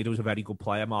think Semedo is a very good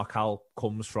player. Marcal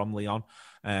comes from Lyon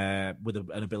with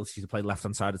an ability to play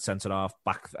left-hand sided centre-half,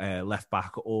 left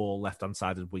back, or left-hand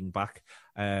sided wing-back.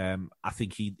 I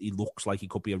think he looks like he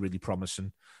could be a really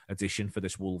promising addition for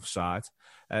this Wolves side.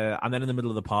 And then in the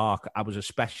middle of the park, I was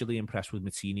especially impressed with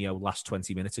Moutinho last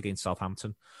 20 minutes against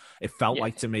Southampton. It felt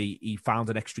like to me he found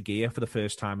an extra gear for the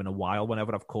first time in a while.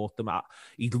 Whenever I've caught them,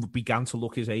 he began to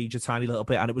look his age a tiny little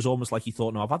bit, and it was almost like he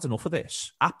thought, no, I've had enough of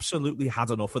this. Absolutely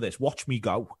had enough of this. Watch me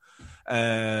go.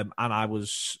 and I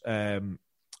was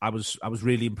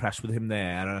really impressed with him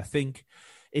there. And I think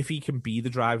if he can be the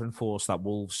driving force that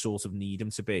Wolves sort of need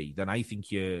him to be, then I think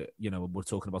we're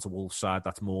talking about a Wolves side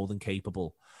that's more than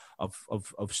capable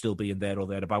of still being there or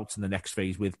thereabouts in the next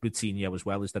phase with Moutinho as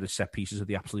well, is that his set pieces are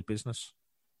the absolute business.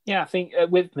 Yeah, I think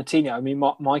with Moutinho, I mean,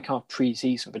 my kind of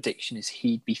pre-season prediction is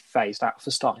he'd be phased out of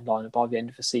the starting lineup by the end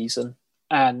of the season.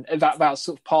 And that's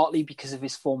sort of partly because of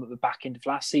his form at the back end of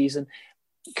last season,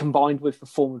 combined with the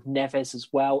form of Neves as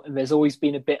well. And there's always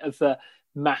been a bit of a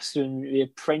master and the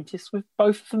apprentice with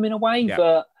both of them in a way,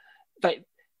 but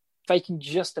they can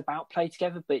just about play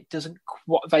together, but it doesn't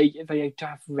quite, they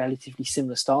have relatively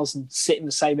similar styles and sit in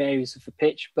the same areas of the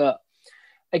pitch. But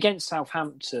against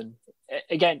Southampton,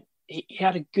 again, he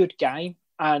had a good game,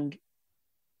 and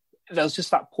there was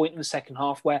just that point in the second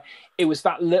half where it was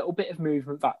that little bit of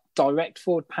movement, that direct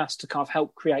forward pass to kind of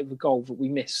help create the goal that we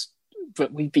missed,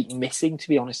 that we've been missing, to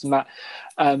be honest, and that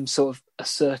sort of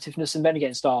assertiveness. And then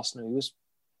against Arsenal,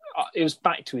 it was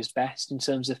back to his best in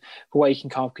terms of the way he can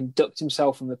kind of conduct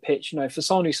himself on the pitch. For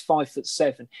someone who's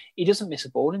 5'7", he doesn't miss a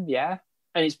ball in the air,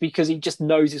 and it's because he just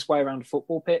knows his way around a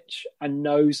football pitch and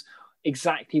knows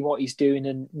exactly what he's doing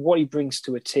and what he brings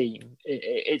to a team.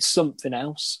 It's something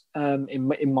else,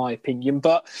 in my opinion.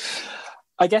 But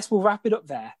I guess we'll wrap it up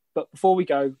there. But before we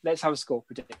go, let's have a score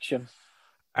prediction.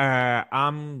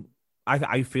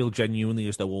 I feel genuinely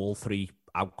as though all three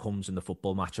outcomes in the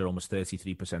football match are almost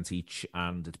 33% each,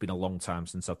 and it's been a long time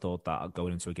since I thought that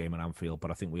going into a game at Anfield,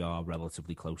 but I think we are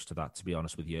relatively close to that, to be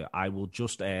honest with you. I will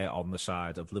just err on the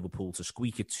side of Liverpool to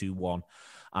squeak it 2-1,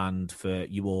 and for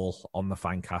you all on the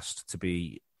Fancast to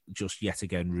be just yet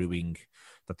again ruining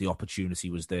that the opportunity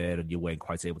was there and you weren't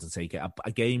quite able to take it.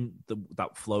 A game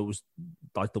that flows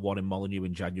like the one in Molineux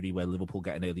in January, where Liverpool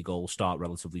get an early goal, start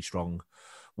relatively strong,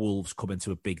 Wolves come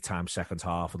into a big-time second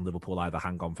half, and Liverpool either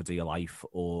hang on for dear life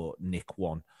or nick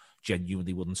one,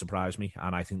 genuinely wouldn't surprise me.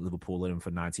 And I think Liverpool are in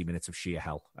for 90 minutes of sheer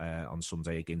hell on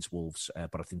Sunday against Wolves,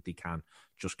 but I think they can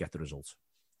just get the result.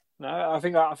 No, I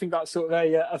think that's sort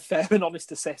of a fair and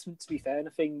honest assessment, to be fair. And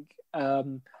I think,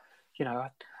 I've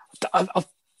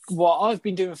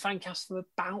been doing Fancast for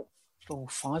about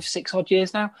 5-6 odd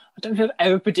years now. I don't think I've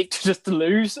ever predicted us to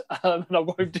lose, and I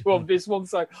won't do on this one.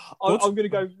 So I'm going to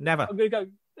go. Never. I'm going to go.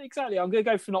 Exactly. I'm going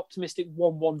to go for an optimistic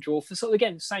 1-1 draw for sort of,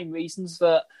 again, same reasons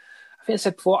that I think I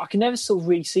said before. I can never sort of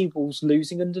really see Wolves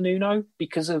losing under Nuno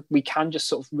because we can just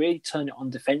sort of really turn it on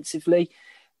defensively.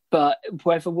 But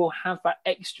whether we'll have that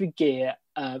extra gear,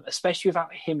 especially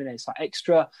without Jimenez, that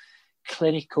extra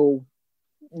clinical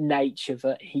nature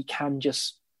that he can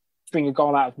just bring a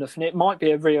goal out of nothing. It might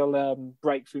be a real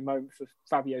breakthrough moment for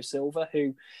Fabio Silva,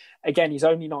 who, again, he's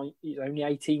only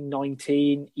 18,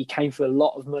 19. He came for a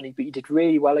lot of money, but he did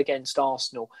really well against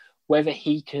Arsenal. Whether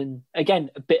he can,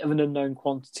 again, a bit of an unknown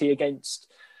quantity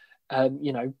against,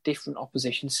 different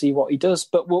opposition, see what he does.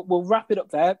 But we'll wrap it up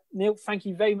there. Neil, thank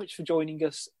you very much for joining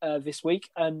us this week,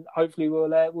 and hopefully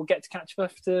we'll get to catch up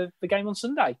after the game on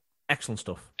Sunday. Excellent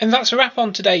stuff. And that's a wrap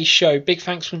on today's show. Big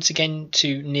thanks once again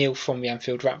to Neil from the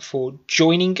Anfield Wrap for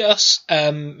joining us.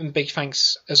 And big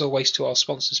thanks, as always, to our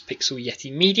sponsors, Pixel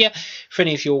Yeti Media. For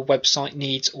any of your website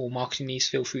needs or marketing needs,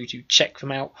 feel free to check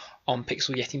them out on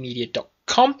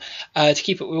pixelyetimedia.com. To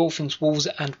keep up with all things Wolves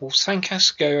and Wolves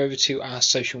Fancast, go over to our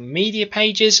social media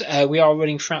pages. We are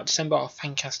running throughout December our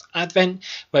Fancast Advent,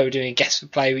 where we're doing a guest for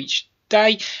player each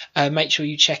day. Make sure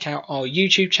you check out our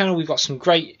YouTube channel. We've got some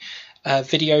great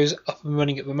videos up and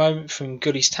running at the moment, from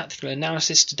Goody's tactical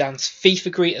analysis to Dan's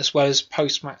FIFA greet, as well as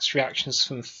post-match reactions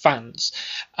from fans.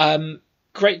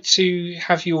 Great to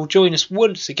have you all join us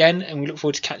once again, and we look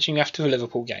forward to catching you after the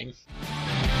Liverpool game.